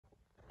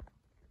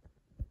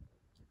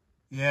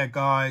Yeah,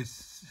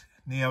 guys,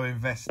 Nio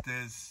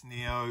investors,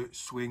 Nio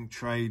swing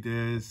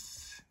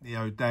traders,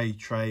 Nio day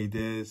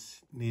traders,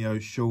 Nio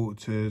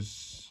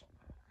shorters.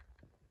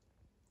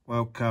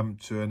 Welcome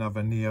to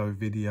another Nio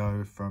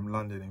video from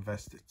London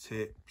Investor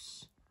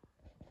Tips.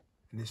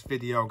 In this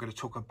video, I'm going to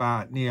talk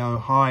about Nio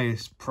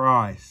highest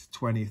price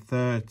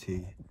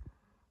 2030.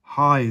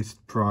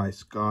 Highest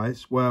price,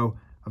 guys. Well,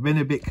 I've been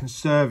a bit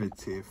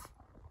conservative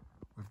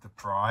with the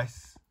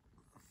price.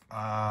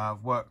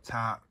 I've worked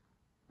out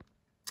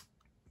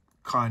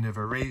kind of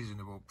a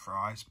reasonable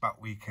price,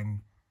 but we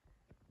can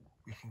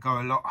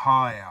go a lot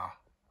higher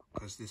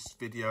because this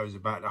video is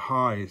about the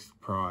highest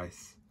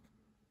price.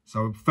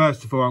 So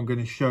first of all, I'm going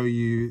to show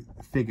you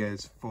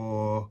figures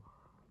for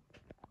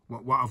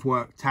what I've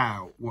worked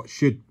out, what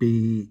should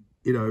be,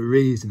 you know,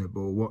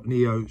 reasonable, what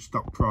Nio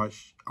stock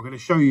price. I'm going to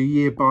show you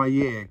year by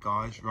year,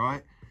 guys,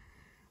 right?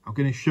 I'm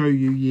going to show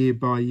you year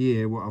by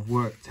year what I've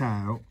worked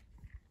out,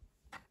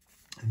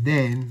 and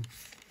then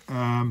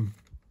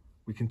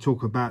we can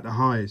talk about the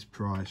highest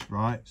price,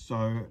 right?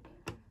 So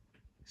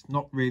it's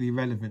not really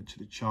relevant to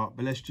the chart,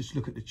 but let's just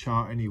look at the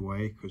chart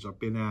anyway, because I've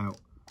been out.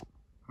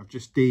 I've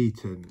just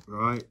eaten,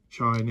 right?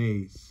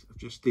 Chinese. I've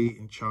just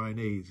eaten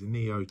Chinese,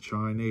 Nio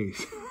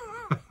Chinese.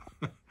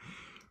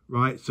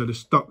 Right, so the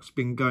stock's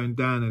been going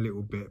down a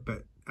little bit,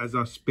 but as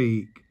I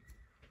speak,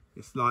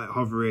 it's like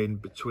hovering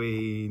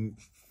between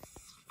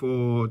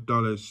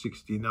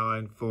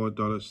 $4.69,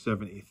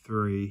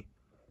 $4.73,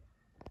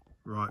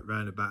 right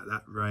round about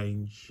that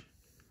range.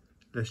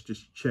 Let's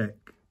just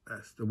check.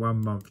 That's the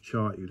 1 month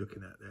chart you're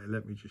looking at there.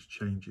 Let me just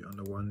change it on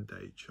the 1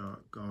 day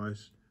chart,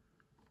 guys.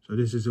 So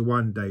this is a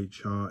 1 day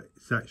chart.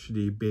 It's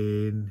actually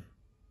been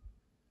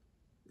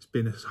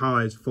as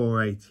high as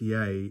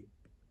 488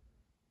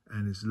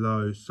 and as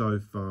low so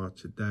far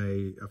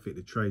today. I think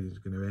the trading is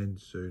going to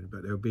end soon,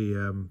 but there'll be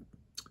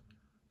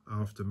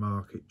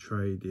aftermarket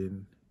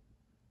trading.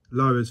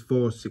 Low as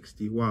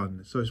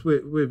 461, so it's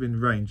within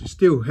range. It's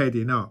still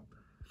heading up,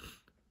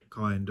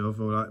 kind of,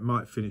 or like it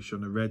might finish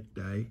on a red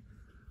day.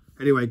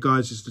 Anyway,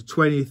 guys, it's the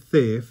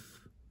 25th,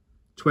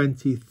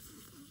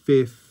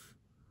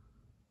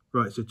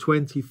 right, so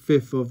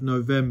 25th of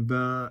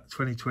November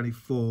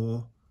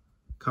 2024,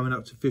 coming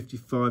up to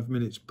 55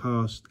 minutes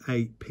past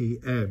 8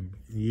 p.m.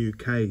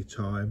 UK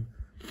time.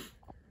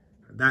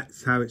 And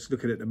that's how it's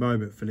looking at the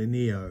moment for the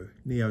Nio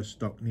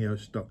stock,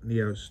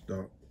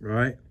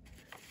 right?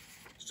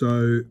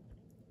 So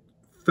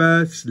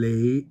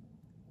firstly,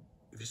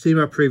 if you see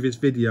my previous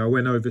video, I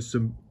went over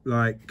some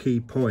like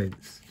key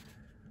points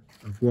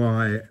of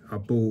why I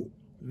bought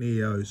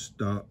Nio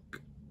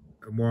stock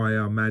and why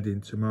I'm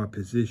adding to my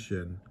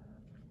position.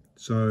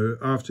 So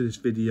after this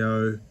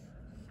video,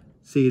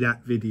 see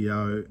that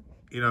video,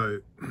 you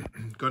know,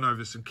 gone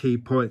over some key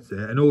points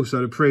there. And also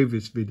the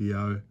previous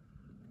video,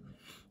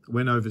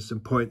 went over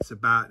some points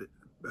about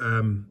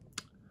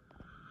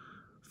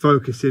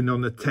focusing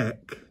on the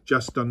tech,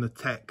 just on the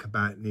tech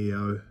about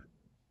Nio.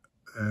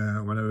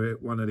 One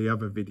of the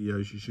other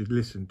videos you should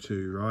listen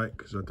to, right?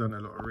 Because I've done a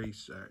lot of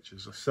research,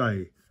 as I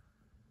say.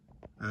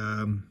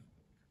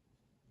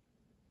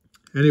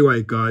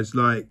 Anyway, guys,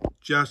 like,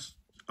 just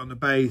on the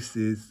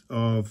basis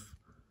of,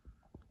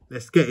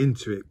 let's get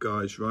into it,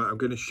 guys, right? I'm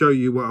going to show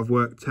you what I've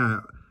worked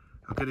out.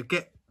 I'm going to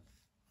get,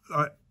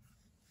 like,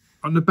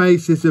 on the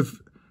basis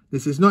of,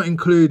 this is not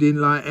including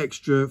like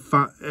extra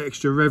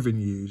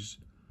revenues,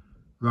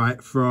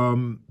 right,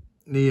 from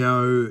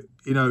Nio,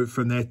 you know,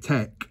 from their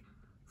tech,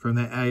 from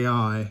their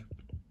AI,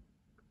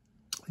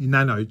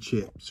 nano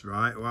chips,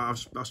 right? Well,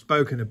 I've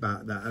spoken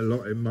about that a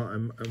lot in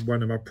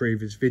one of my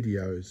previous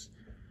videos.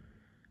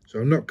 So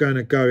I'm not going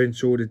to go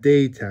into all the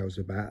details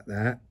about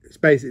that. It's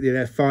basically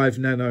their 5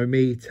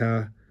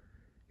 nanometer,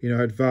 you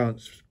know,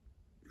 advanced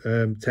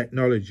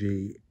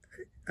technology,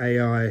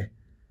 AI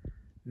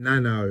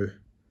nanometer,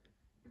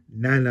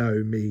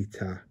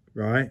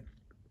 right?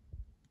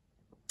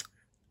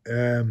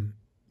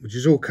 Which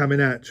is all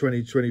coming out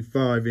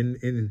 2025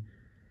 in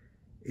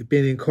it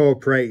being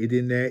incorporated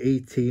in their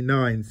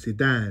ET9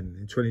 sedan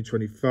in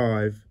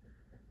 2025.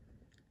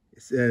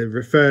 It's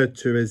referred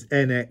to as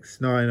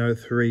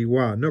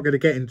NX9031. Not going to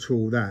get into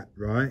all that,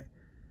 right?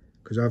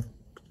 Because I've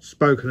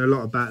spoken a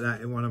lot about that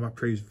in one of my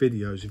previous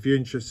videos. If you're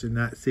interested in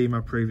that, see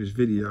my previous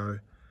video.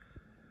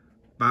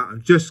 But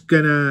I'm just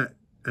gonna,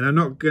 and I'm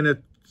not gonna,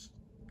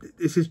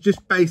 this is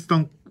just based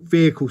on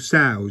vehicle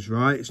sales,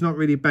 right? It's not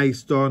really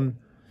based on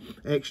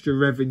extra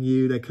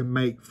revenue they can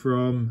make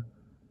from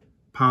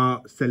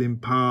selling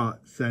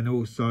parts, and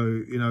also,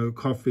 you know,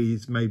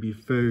 coffees, maybe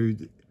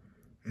food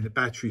in the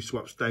battery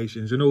swap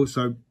stations, and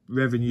also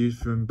revenues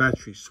from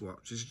battery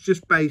swaps. It's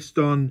just based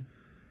on,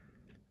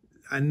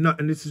 and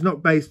this is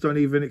not based on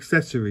even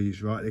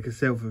accessories, right? They can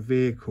sell for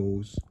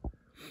vehicles.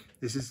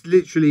 This is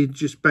literally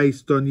just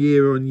based on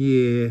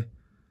year.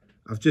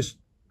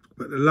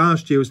 But the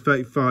last year was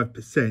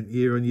 35%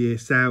 year-on-year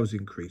sales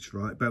increase,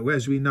 right? But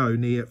as we know,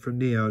 from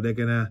Nio, they're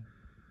gonna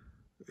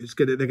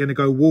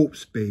go warp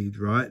speed,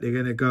 right? They're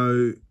gonna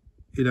go,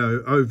 you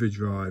know,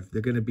 overdrive.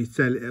 They're gonna be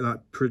selling, like,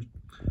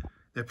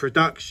 their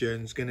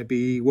production's going to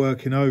be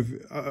working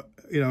over,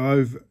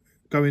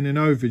 going in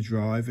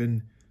overdrive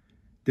and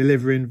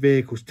delivering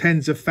vehicles,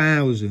 tens of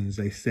thousands,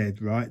 they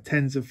said, right?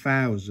 Tens of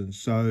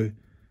thousands. So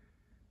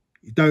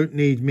you don't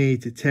need me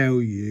to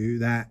tell you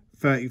that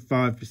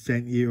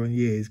 35% year on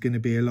year is going to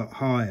be a lot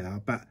higher.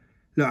 But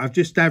look, I've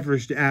just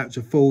averaged it out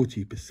to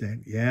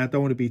 40%. Yeah, I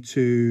don't want to be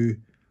too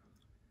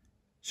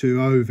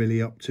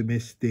overly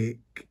optimistic,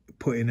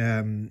 putting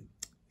a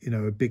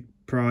big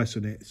price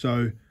on it.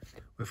 So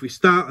if we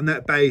start on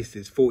that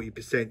basis,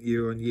 40%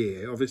 year on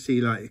year,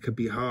 obviously, like, it could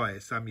be higher.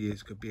 Some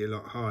years could be a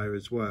lot higher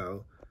as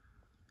well.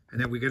 And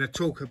then we're going to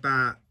talk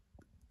about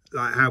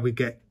like how we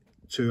get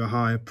to a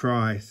higher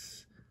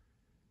price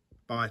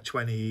by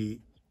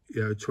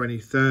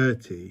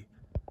 2030.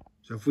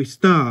 So if we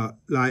start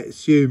like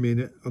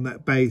assuming on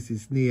that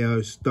basis,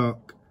 Nio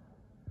stock,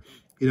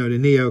 the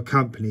Nio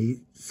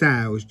company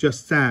sales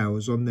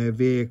on their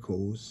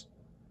vehicles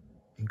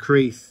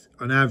increase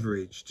on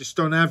average, just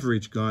on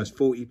average, guys,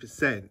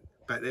 40%,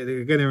 but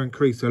they're going to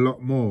increase a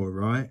lot more,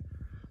 right?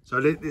 So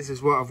this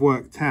is what I've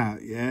worked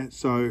out, yeah?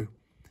 So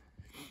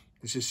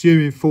it's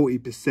assuming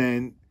 40%,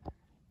 and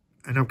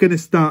I'm going to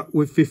start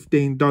with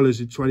 $15 in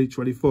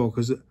 2024,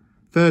 because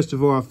first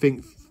of all, I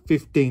think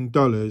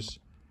 $15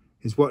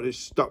 is what the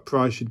stock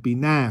price should be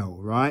now,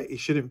 right? It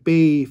shouldn't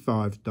be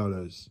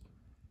 $5.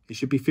 It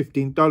should be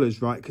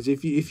 $15, right? Because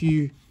if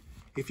you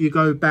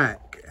go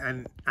back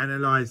and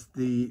analyze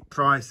the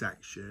price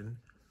action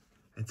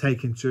and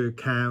take into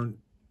account,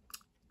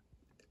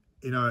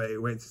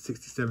 it went to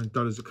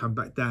 $67 to come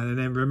back down, and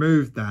then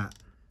remove that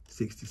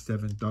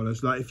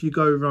 $67. Like, if you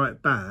go right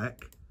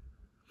back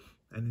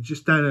and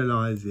just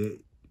analyze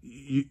it,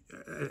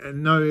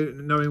 and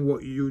knowing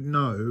what we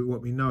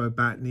know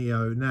about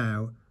Nio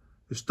now,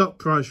 the stock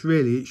price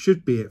really, it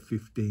should be at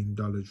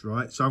 $15,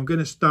 right? So I'm going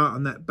to start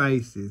on that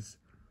basis,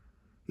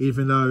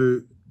 even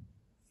though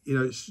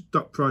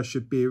stock price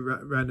should be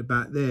around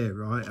about there,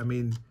 right? I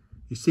mean,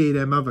 you see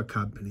them other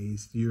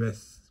companies,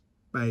 US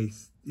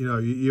based,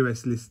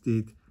 US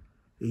listed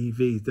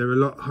EVs, they're a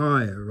lot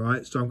higher,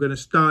 right? So I'm going to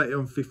start it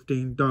on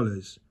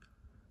 $15.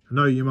 I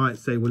know you might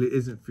say, well, it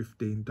isn't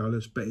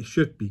 $15, but it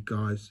should be,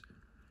 guys.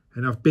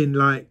 And I've been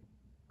like,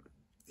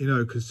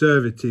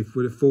 conservative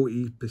with a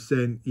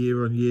 40%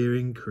 year on year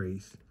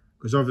increase,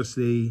 because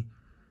obviously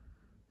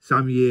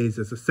some years,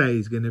 as I say,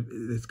 it's going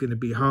to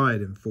be higher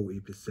than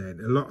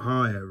 40%, a lot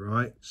higher,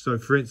 right? So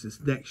for instance,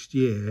 next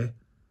year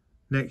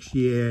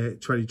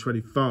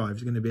 2025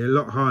 is going to be a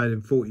lot higher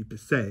than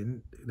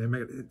 40%. They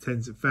make it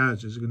tens of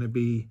thousands. Are going to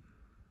be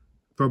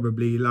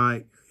probably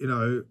like,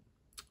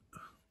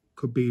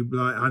 could be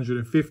like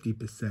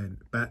 150%.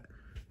 But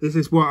this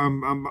is what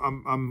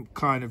I'm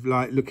kind of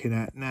like looking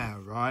at now,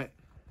 right?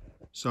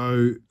 So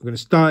I'm going to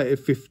start at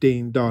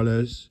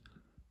 $15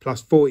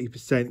 plus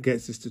 40%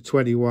 gets us to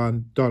 $21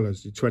 in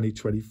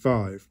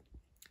 2025.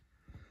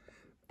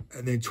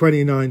 And then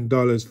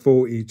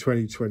 $29.40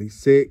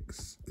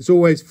 2026. It's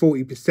always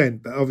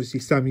 40%, but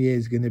obviously some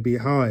years are going to be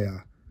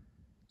higher.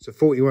 So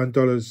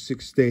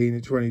 $41.16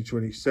 in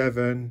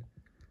 2027,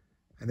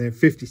 and then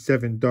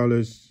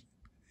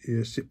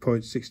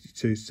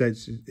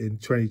 $57.62 in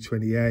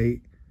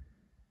 2028,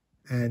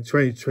 and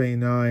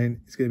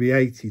 2029 it's going to be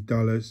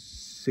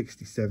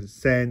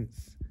 $80.67,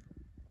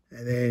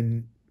 and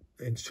then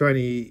in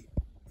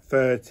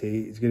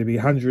 2030 it's going to be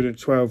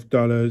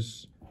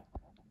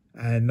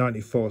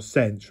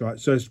 $112.94, right?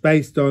 So it's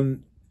based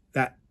on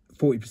that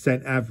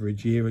 40%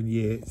 average year on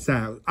year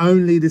sales.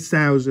 Only the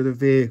sales of the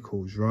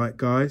vehicles, right,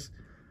 guys?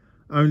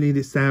 Only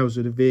the sales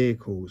of the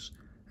vehicles.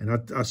 And I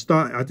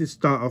did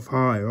start off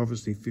higher,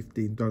 obviously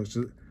 $15.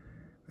 So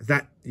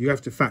that you have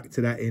to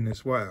factor that in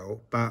as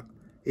well. But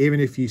even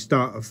if you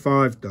start at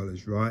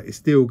 $5, right, it's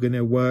still going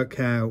to work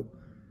out.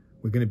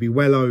 We're going to be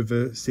well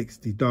over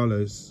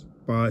 $60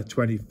 by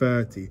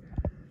 2030.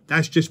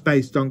 That's just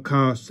based on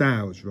car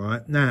sales,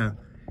 right? Now,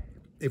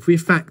 if we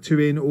factor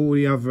in all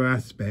the other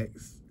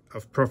aspects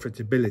of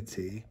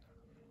profitability,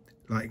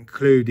 like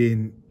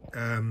including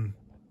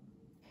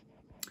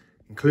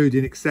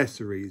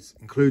accessories,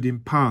 including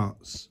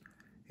parts,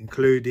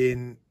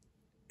 including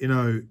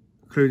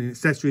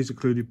accessories,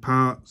 including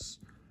parts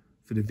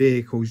for the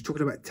vehicles, you're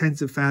talking about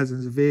tens of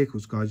thousands of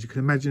vehicles, guys. You can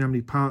imagine how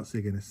many parts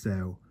they're going to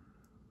sell.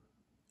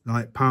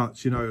 Like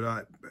parts,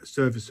 like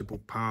serviceable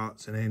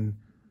parts, and then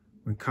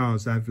when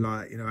cars have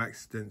like,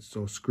 accidents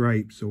or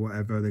scrapes or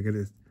whatever, they're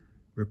going to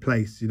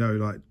replace,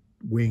 like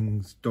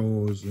wings,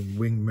 doors and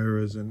wing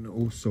mirrors and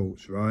all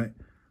sorts, right?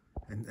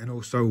 And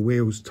also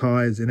wheels,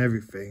 tires and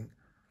everything.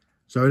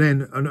 So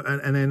then,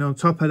 and then on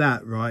top of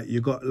that, right,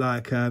 you got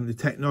like the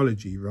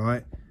technology,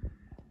 right?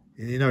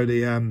 The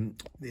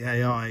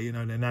AI, the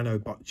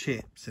nanobot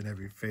chips and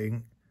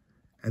everything.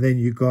 And then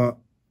you got,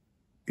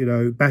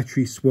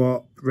 battery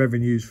swap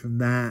revenues from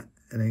that,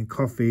 and then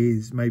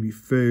coffees, maybe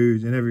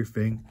food and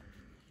everything.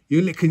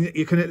 You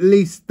can at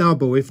least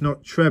double, if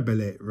not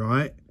treble it,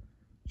 right?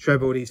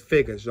 Treble these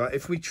figures, right?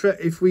 If we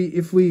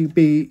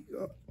be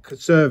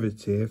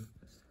conservative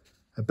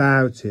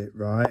about it,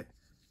 right,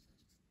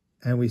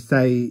 and we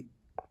say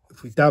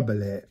if we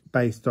double it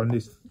based on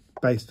this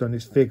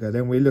figure,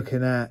 then we're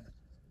looking at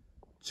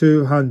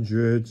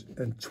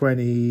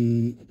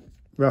 220,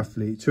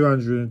 roughly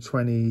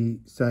 220,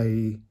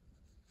 say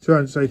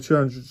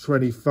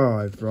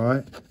 225,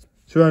 right?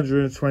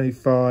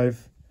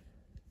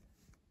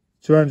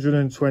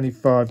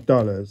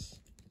 $225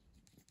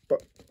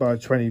 by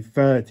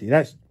 2030.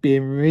 That's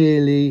being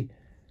really,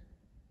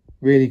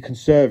 really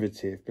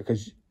conservative,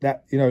 because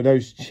that, you know,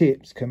 those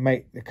chips can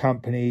make the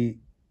company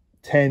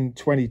 10,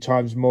 20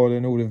 times more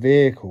than all the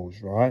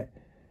vehicles, right?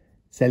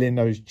 Selling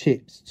those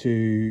chips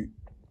to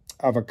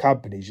other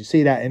companies. You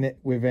see that in it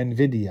with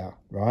NVIDIA,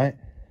 right?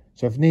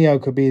 So if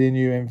Nio could be the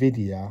new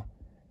NVIDIA,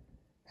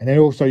 and then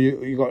also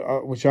you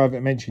got, which I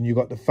haven't mentioned, you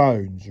got the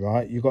phones,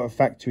 right? You got to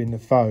factor in the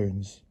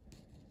phones.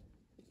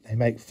 They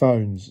make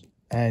phones,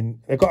 and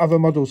they've got other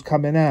models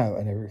coming out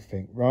and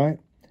everything, right?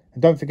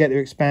 And don't forget, they're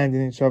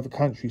expanding into other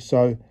countries.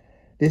 So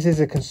this is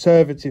a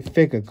conservative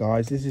figure,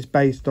 guys. This is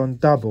based on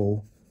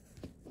double,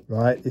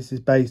 right? This is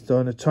based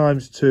on a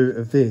 ×2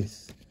 of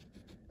this.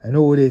 And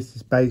all this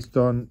is based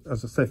on,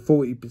 as I say,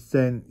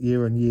 40%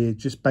 year on year,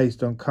 just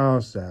based on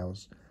car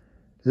sales,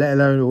 let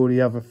alone all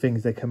the other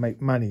things they can make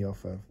money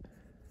off of.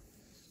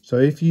 So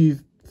if you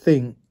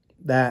think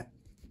that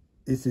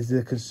this is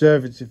a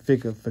conservative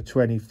figure for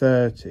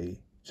 2030,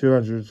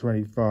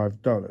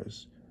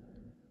 $225,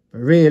 but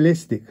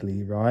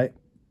realistically, right,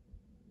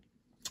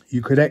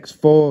 you could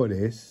X4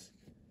 this.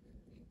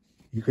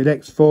 You could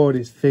X4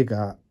 this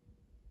figure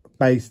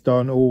based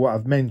on all what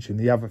I've mentioned,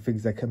 the other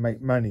things they can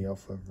make money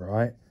off of,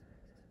 right?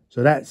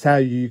 So that's how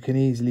you can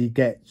easily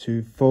get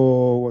to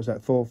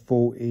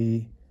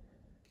 440,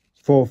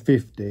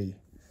 450.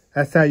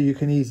 That's how you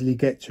can easily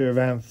get to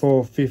around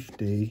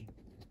 450.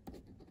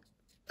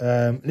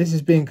 This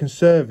is being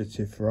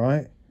conservative,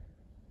 right?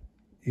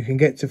 You can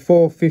get to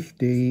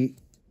 450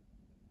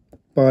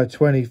 by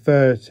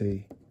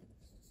 2030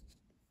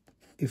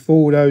 if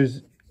all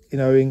those, you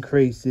know,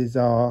 increases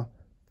are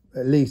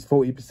at least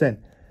 40%.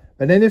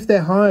 But then if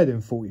they're higher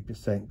than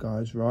 40%,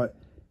 guys, right?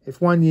 If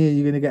one year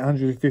you're going to get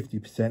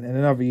 150% and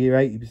another year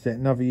 80%,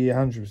 another year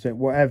 100%,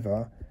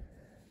 whatever,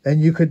 then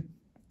you could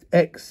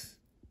X,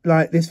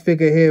 like this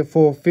figure here,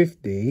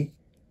 450,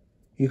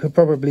 you could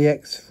probably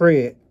X3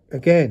 it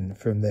again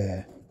from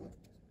there.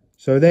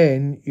 So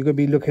then you could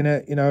be looking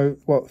at, you know,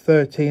 what,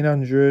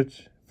 1300,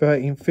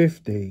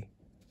 1350.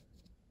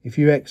 If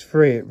you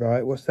X3 it,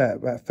 right, what's that?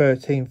 About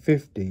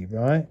 1350,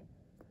 right?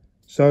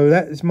 So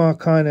that is my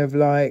kind of,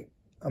 like,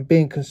 I'm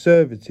being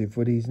conservative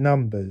with these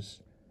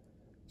numbers.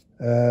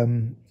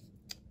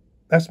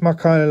 That's my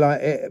kind of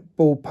like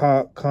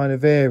ballpark kind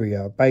of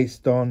area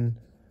based on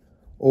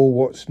all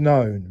what's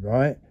known,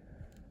 right?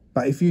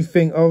 But if you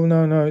think, oh,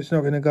 no, it's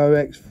not going to go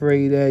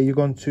X3 there, you've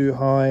gone too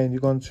high and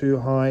you've gone too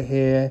high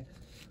here,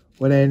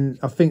 well then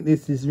I think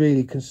this is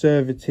really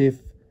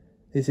conservative.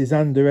 This is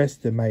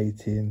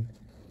underestimating.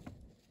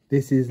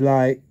 This is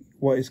like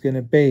what it's going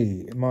to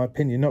be, in my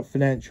opinion, not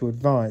financial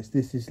advice.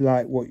 This is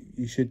like what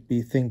you should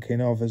be thinking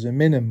of as a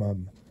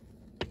minimum.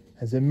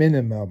 As a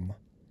minimum.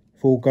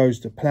 If all goes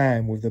to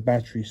plan with the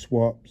battery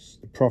swaps,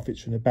 the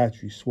profits from the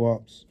battery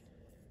swaps,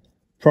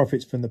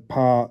 profits from the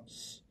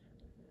parts,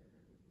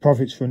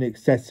 profits from the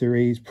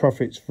accessories,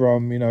 profits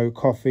from, you know,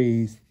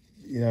 coffees,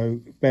 you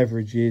know,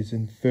 beverages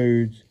and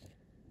food,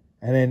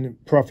 and then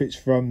profits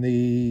from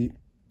the,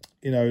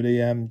 you know,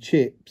 the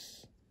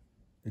chips,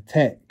 the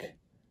tech,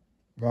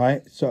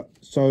 right? So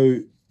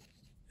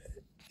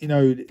you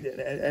know,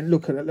 and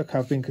look,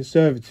 I've been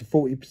conservative.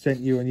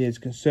 40% year on year is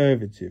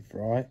conservative,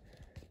 right?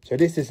 So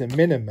this is a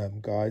minimum,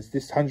 guys.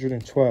 This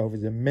 112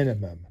 is a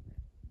minimum.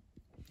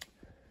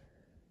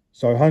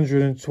 So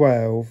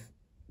 112,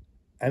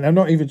 and I'm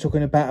not even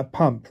talking about a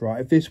pump, right?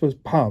 If this was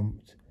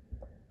pumped,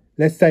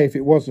 let's say if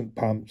it wasn't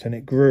pumped and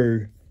it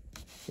grew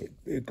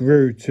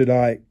to,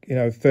 like, you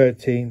know,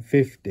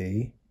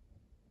 1350,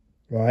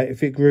 right?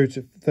 If it grew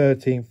to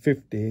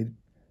 1350,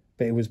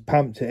 but it was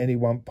pumped at any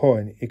one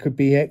point, it could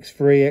be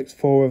X3,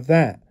 X4 of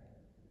that.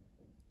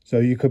 So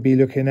you could be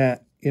looking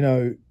at, you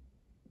know,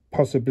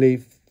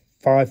 possibly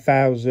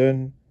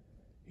 5,000.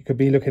 You could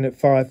be looking at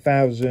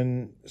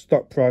 5,000,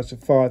 stock price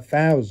of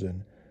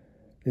 5,000.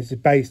 This is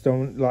based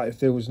on, like, if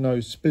there was no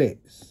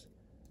splits,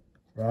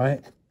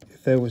 right?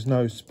 If there was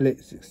no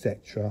splits,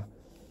 etc.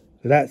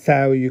 So that's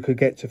how you could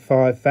get to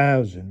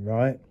 5,000,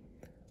 right?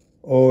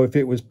 Or if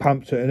it was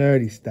pumped at an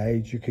early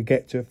stage, you could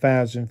get to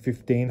 $1,000,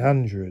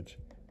 $1,500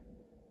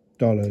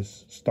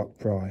 stock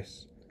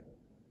price.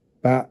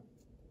 But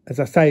as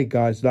I say,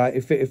 guys, like,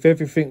 if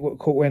everything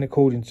went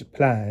according to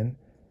plan,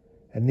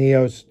 and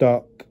Nio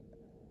stock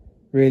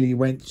really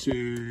went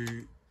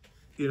to,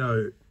 you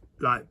know,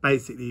 like,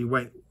 basically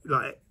went,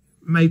 like,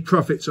 made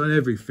profits on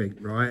everything,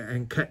 right,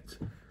 and kept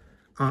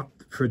up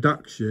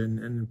production,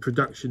 and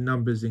production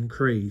numbers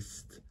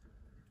increased,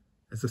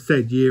 as I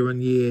said, year on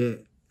year,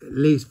 at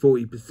least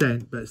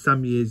 40%, but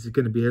some years is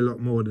going to be a lot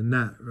more than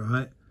that,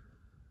 right?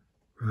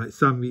 Right,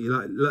 some,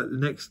 like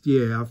next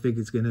year, I think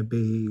it's going to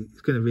be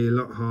a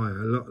lot higher,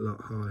 a lot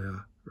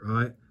higher,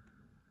 right?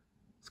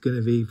 going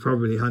to be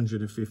probably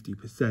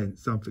 150%,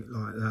 something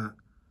like that.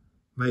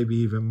 Maybe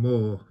even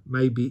more,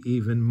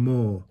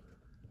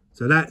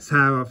 So that's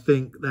how I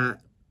think that,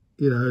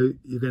 you know,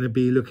 you're going to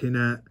be looking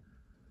at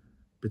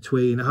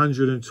between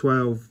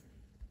 $112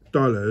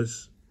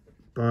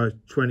 by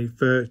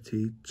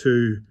 2030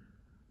 to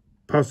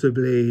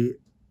possibly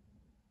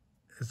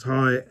as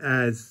high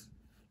as,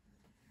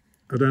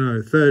 I don't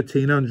know,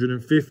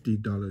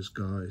 $1,350,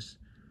 guys.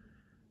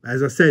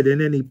 As I said,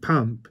 in any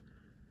pump,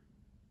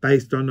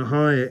 based on the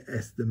higher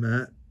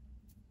estimate,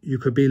 you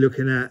could be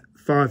looking at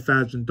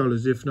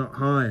 $5,000, if not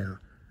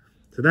higher.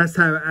 So that's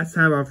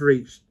how I've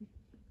reached,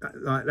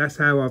 like, that's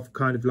how I've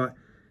kind of like,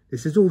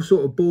 this is all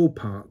sort of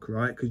ballpark,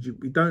 right? Because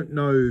we don't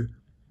know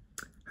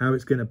how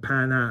it's going to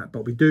pan out,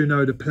 but we do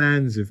know the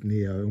plans of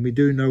Nio, and we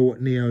do know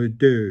what Nio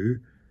do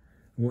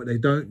and what they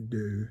don't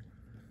do.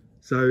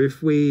 So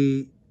if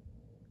we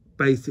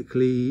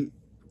basically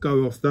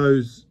go off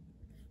those,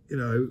 you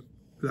know,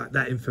 like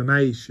that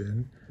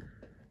information,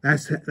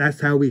 that's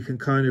how we can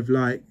kind of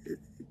like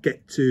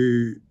get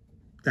to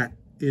that,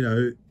 you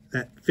know,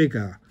 that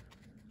figure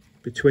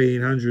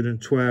between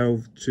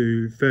 112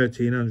 to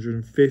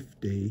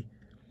 1,350.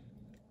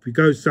 If we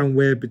go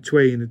somewhere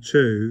between the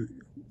two,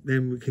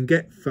 then we can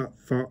get like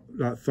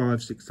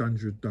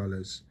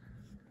 $500-600,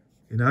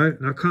 you know.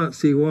 And I can't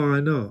see why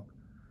not.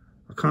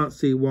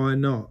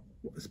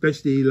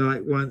 Especially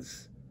like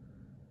once,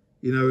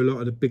 you know, a lot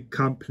of the big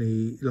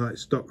company like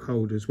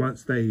stockholders,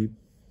 once they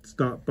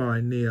start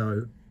buying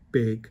Nio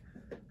big,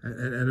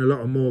 and a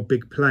lot of more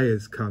big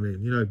players come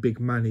in, you know, big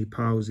money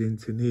piles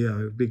into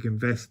Nio, big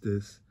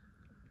investors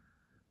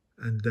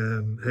and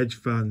hedge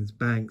funds,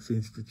 banks,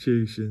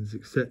 institutions,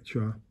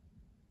 etc.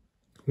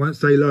 Once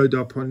they load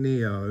up on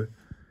Nio,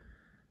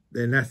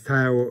 then that's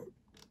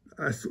where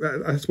I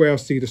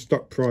see the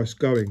stock price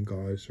going,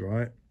 guys,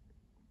 right?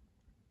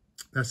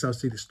 That's how I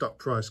see the stock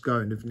price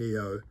going of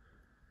Nio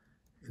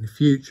in the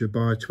future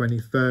by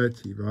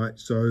 2030, right?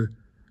 So,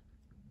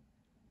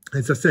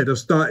 as I said, I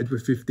started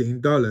with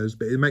 $15,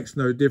 but it makes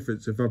no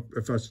difference if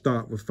I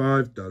start with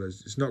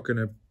 $5. It's not going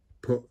to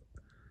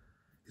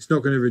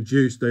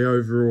reduce the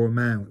overall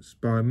amounts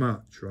by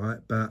much, right?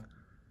 But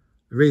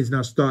the reason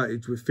I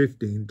started with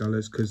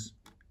 $15 because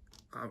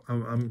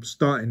I'm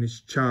starting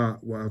this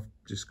chart what I've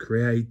just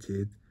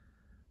created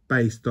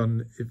based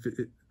on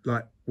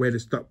like where the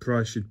stock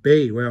price should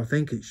be, where I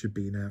think it should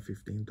be now,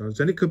 $15.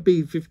 And it could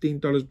be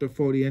 $15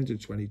 before the end of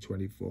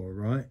 2024,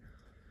 right?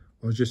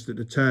 Or just at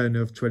the turn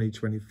of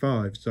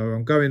 2025. So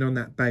I'm going on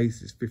that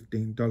basis,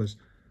 $15.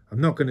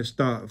 I'm not going to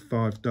start at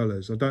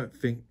 $5. I don't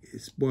think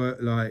it's worth,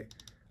 like,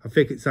 I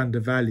think it's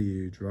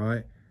undervalued,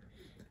 right?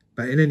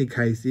 But in any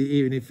case,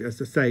 even if, as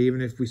I say,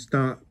 even if we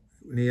start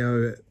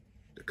Nio at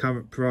the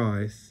current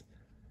price,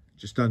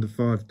 just under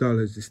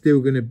 $5, it's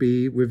still going to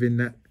be within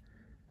that,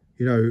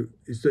 you know,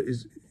 it's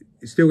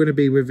still going to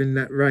be within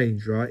that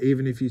range, right?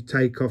 Even if you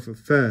take off a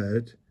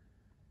third,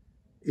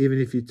 even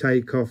if you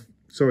take off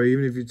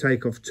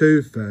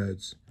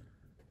 2/3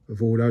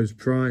 of all those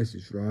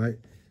prices, right?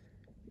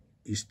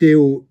 You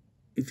still,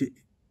 if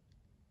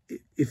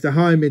the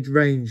high mid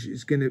range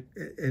is going to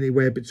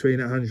anywhere between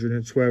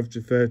 112 to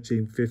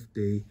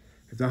 1,350,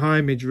 if the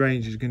high mid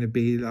range is going to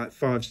be like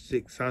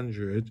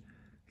 500-600,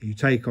 you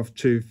take off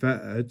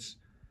 2/3,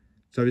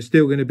 so it's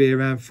still going to be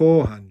around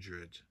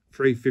 400,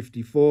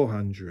 350,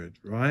 400,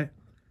 right?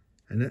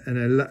 And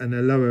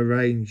a lower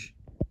range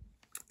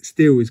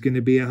still is going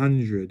to be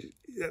 100.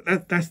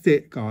 That's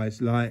it,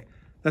 guys. Like,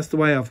 that's the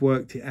way I've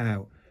worked it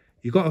out.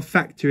 You've got to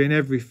factor in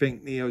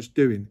everything Nio's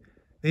doing.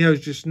 Nio's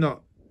just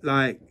not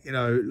like, you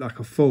know, like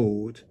a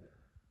Ford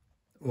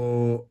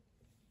or,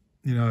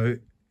 you know,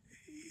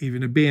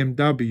 even a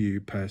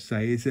BMW per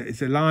se.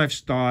 It's a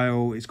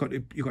lifestyle. You've got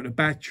the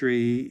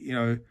battery, you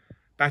know,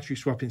 battery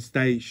swapping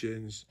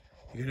stations.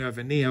 You can have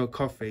a Nio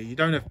coffee. You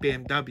don't have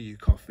BMW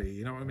coffee.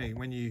 You know what I mean?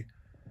 When you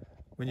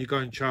go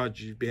and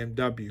charge your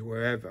BMW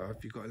wherever,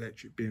 if you've got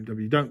electric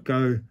BMW, you don't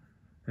go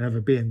and have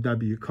a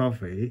BMW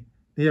coffee.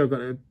 Nio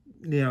got a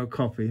Nio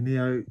coffee,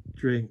 Nio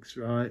drinks,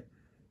 right?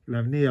 You'll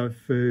have Nio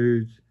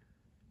foods,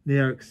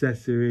 Nio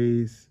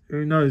accessories.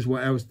 Who knows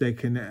what else they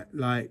can,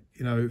 like,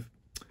 you know,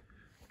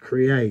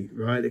 create,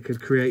 right? They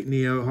could create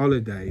Nio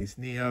holidays,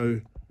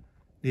 Nio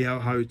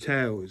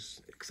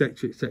hotels,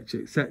 etc,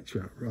 etc,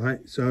 etc,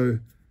 right? So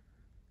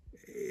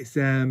it's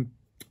you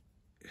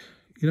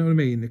know what I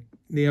mean?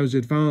 Nio's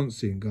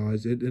advancing,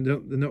 guys. They're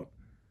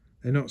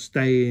not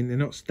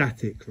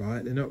static,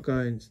 right? They're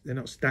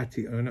not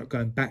static, and they're not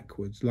going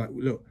backwards. Like,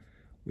 look,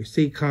 we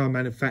see car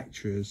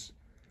manufacturers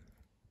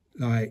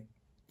like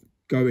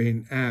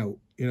going out,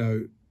 you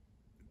know,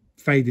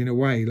 fading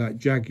away, like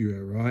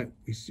Jaguar, right?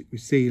 We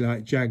see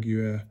like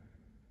Jaguar,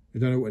 they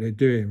don't know what they're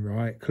doing,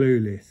 right?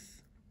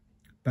 Clueless.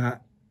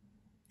 But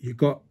you've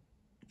got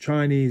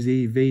Chinese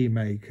EV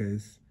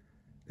makers,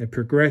 they're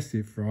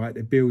progressive, right?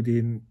 They're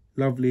building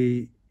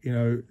lovely, you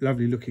know,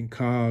 lovely looking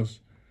cars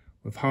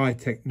with high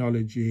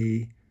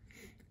technology,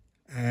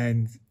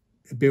 and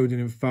they're building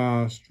them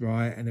fast,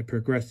 right? And they're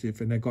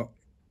progressive, and they've got,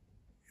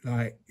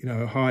 like, you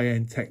know,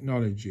 high-end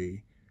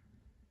technology.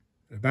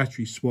 the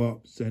battery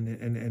swaps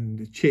and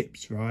the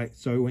chips, right?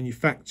 So when you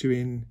factor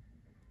in,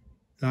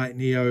 like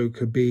Nio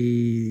could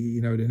be,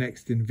 you know, the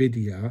next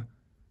NVIDIA,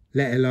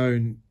 let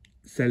alone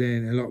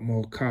selling a lot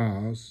more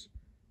cars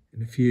in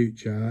the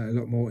future, a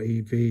lot more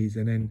EVs,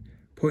 and then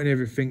putting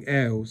everything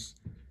else,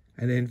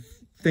 and then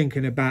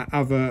thinking about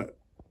other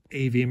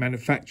EV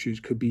manufacturers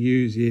could be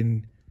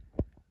using,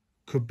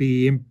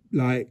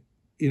 like,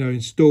 you know,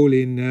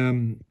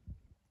 installing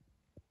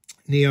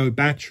Nio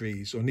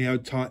batteries or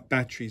Nio type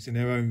batteries in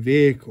their own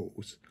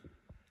vehicles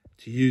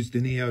to use the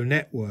Nio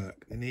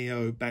network, the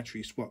Nio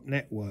battery swap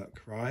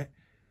network, right?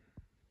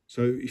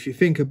 So if you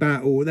think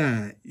about all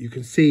that, you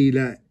can see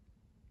that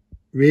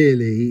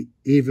really,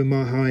 even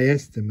my high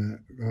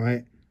estimate,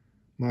 right?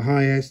 My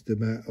high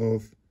estimate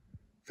of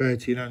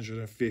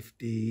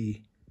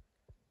 $1,350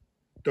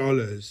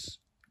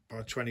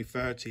 by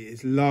 2030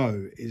 is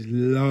low,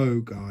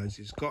 guys.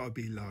 It's got to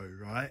be low,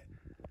 right?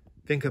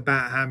 Think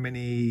about how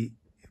many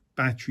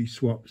battery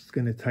swaps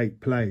going to take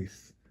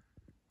place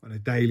on a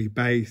daily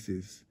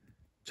basis,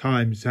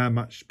 times how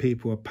much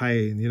people are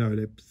paying. You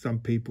know, some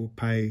people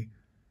pay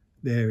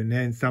there and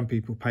then, some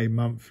people pay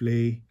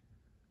monthly,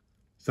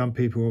 some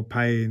people are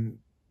paying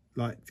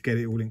like to get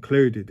it all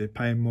included. They're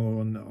paying more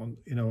on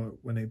you know,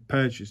 when they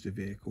purchase the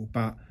vehicle.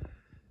 But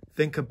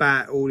think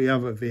about all the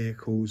other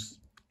vehicles.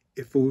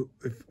 If a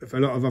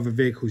lot of other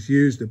vehicles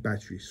use the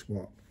battery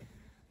swap,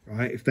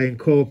 right? If they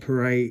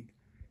incorporate,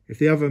 if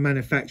the other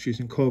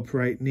manufacturers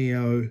incorporate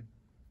Nio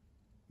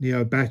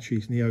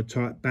batteries, Nio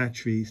type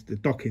batteries, the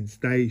docking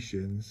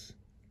stations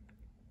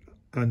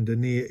under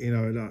Nio, you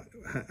know, like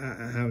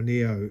how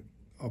Nio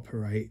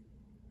operate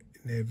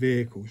in their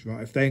vehicles,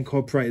 right? If they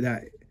incorporate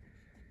that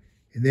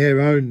in their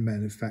own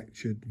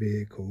manufactured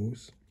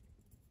vehicles,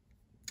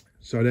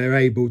 so they're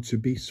able to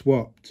be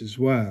swapped as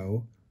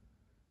well,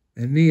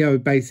 and Nio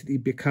basically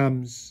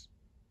becomes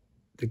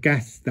the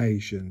gas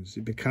stations.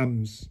 It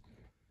becomes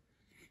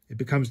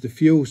the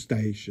fuel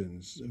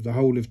stations of the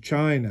whole of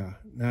China.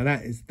 Now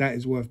that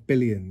is worth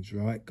billions,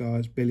 right,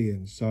 guys?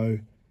 Billions. So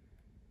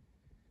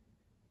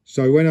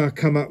when I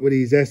come up with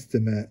these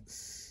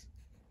estimates,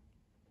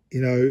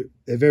 you know,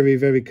 they're very,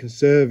 very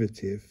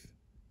conservative,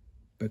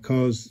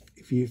 because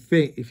if you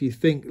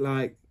think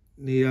like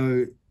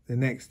Nio, the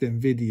next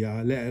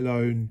NVIDIA, let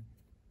alone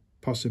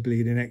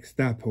possibly the next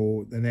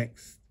Apple, the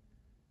next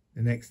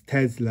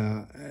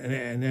Tesla,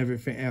 and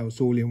everything else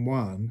all in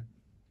one,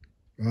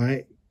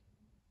 right?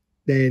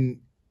 Then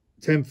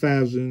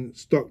 10,000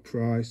 stock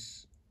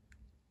price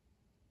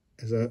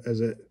as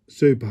a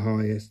super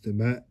high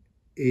estimate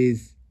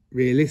is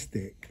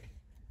realistic.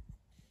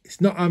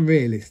 It's not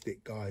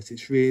unrealistic, guys.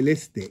 It's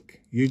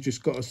realistic. You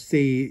just got to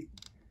see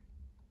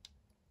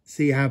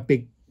how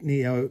big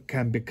Nio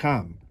can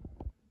become,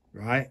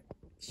 right?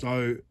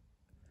 So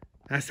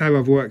that's how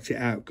I've worked it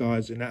out,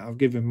 guys, and that I've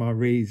given my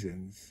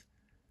reasons.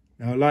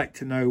 Now I'd like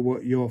to know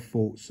what your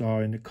thoughts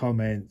are in the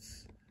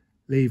comments.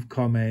 Leave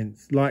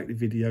comments, like the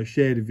video,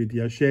 share the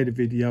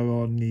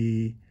video on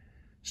the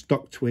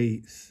stock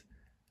tweets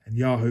and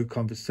Yahoo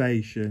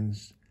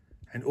conversations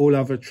and all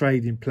other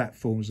trading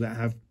platforms that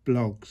have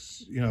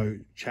blogs, you know,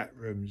 chat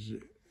rooms,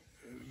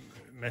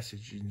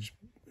 messages,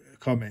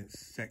 comments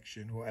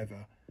section,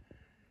 whatever.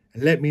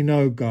 And let me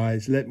know,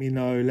 guys. Let me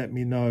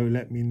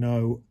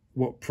know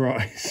what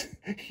price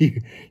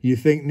you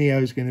think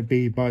Nio's going to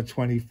be by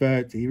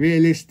 2030.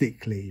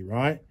 Realistically,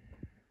 right?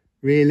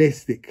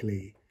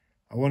 Realistically.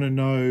 I want to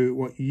know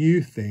what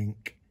you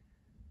think.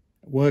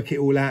 Work it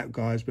all out,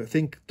 guys. But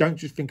don't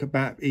just think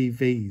about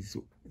EVs,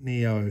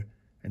 Nio,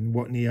 and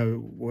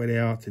where they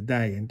are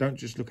today. And don't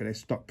just look at their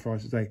stock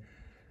price today.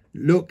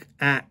 Look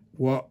at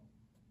what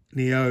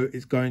Nio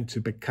is going to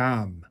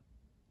become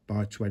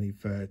by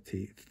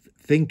 2030.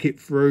 Think it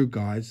through,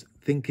 guys.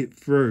 Think it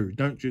through.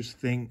 Don't just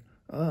think,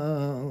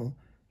 oh,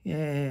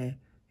 yeah,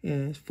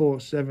 it's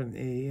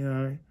 470, you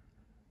know.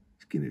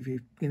 It's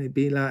gonna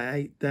be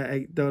like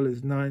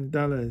 $8,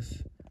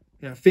 $9.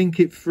 You know, think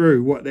it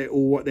through what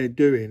they're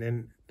doing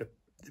and the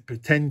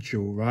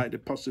potential, right? The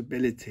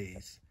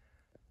possibilities.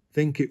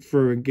 Think it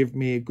through and give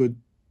me a good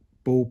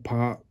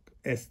ballpark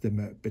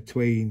estimate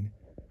between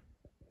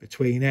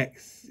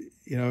X,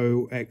 you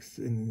know, X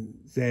and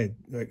Z,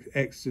 like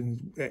X,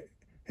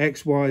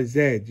 Y,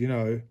 Z, you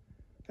know,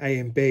 A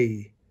and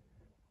B,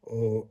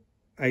 or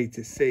A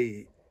to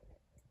C.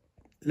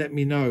 Let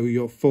me know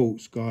your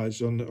thoughts,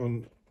 guys,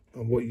 on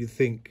what you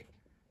think,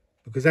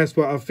 because that's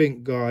what I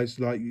think, guys.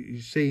 Like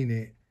you've seen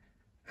it,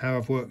 how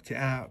I've worked it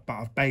out, but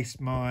I've based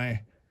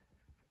my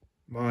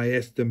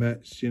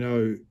estimates, you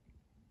know,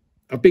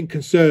 I've been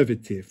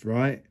conservative,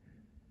 right?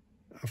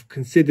 I've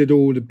considered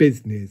all the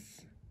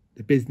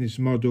business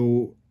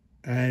model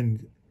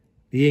and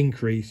the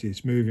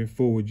increases moving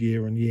forward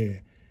year on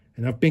year,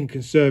 and I've been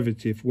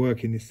conservative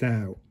working this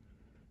out,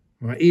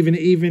 right?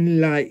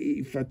 Even like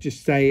if I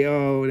just say,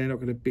 oh, they're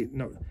not going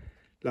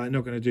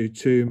to do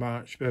too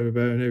much, blah, blah,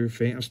 blah, and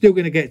everything, I'm still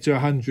going to get to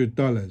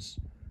 $100.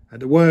 At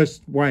the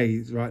worst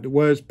ways, right? The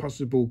worst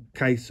possible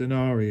case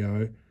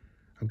scenario,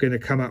 I'm going to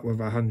come up with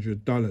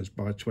 $100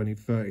 by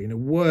 2030. In the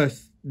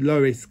worst,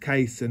 lowest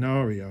case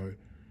scenario,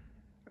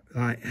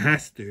 like it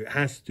has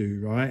to,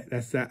 right?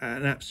 That's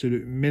an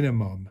absolute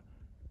minimum,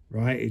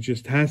 right? It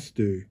just has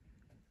to.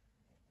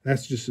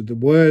 That's just the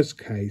worst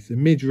case. The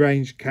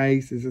mid-range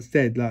case, as I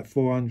said, like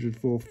 400,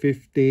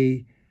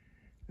 450.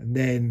 And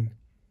then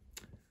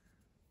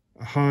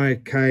a higher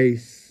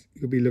case,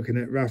 you'll be looking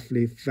at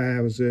roughly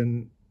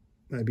 1,000,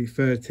 maybe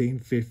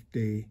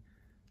 1,350.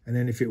 And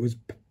then if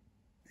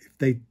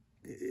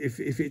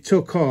it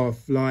took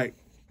off, like,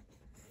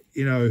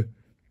 you know,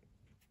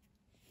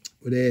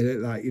 with their,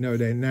 like, you know,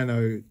 their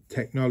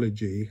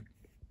nanotechnology,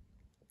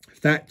 if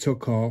that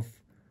took off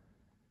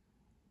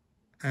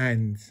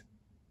and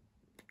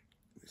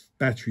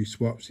battery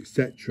swaps,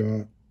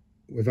 etc.,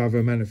 with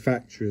other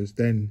manufacturers,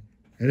 then,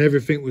 and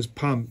everything was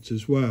pumped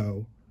as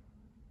well,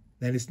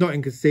 then it's not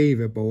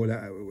inconceivable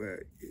that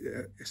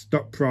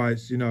stock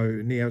price, you know,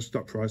 Nio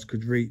stock price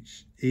could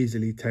reach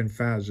easily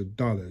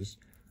 $10,000.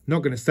 Not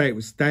going to say it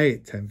would stay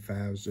at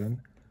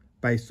 10,000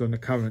 based on the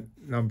current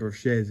number of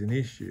shares in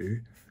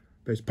issue,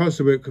 but it's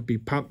possible it could be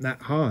pumped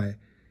that high,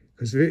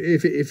 because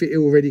if it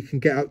already can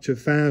get up to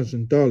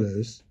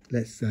 $1,000,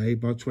 let's say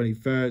by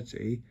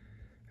 2030,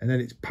 and then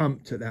it's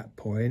pumped at that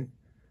point,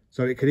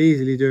 so it could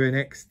easily do an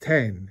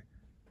X10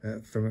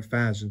 from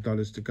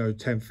 $1,000 to go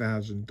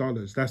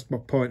 $10,000. That's my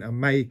point I'm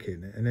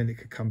making, and then it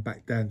could come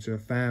back down to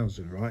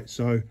 1,000, right?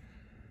 So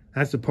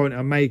that's the point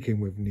I'm making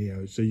with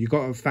Nio. So you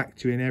got to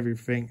factor in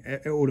everything,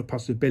 all the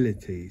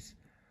possibilities.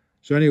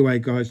 So anyway,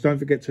 guys, don't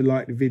forget to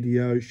like the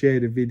video, share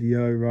the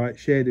video, right?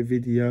 Share the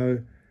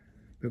video,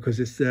 because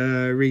it's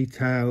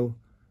retail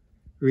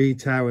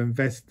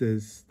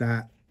investors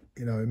that,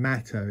 you know,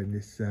 matter in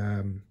this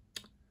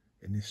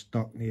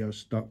stock, Nio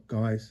stock,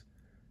 guys.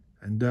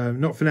 And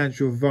not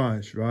financial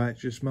advice, right?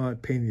 Just my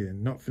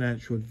opinion, not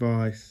financial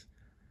advice.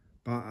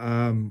 But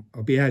I'll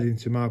be adding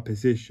to my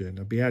position.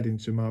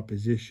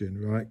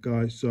 Right,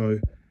 guys? So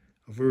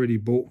I've already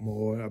bought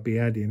more. I'll be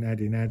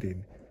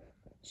adding.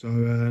 So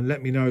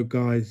let me know,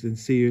 guys, and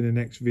see you in the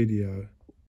next video.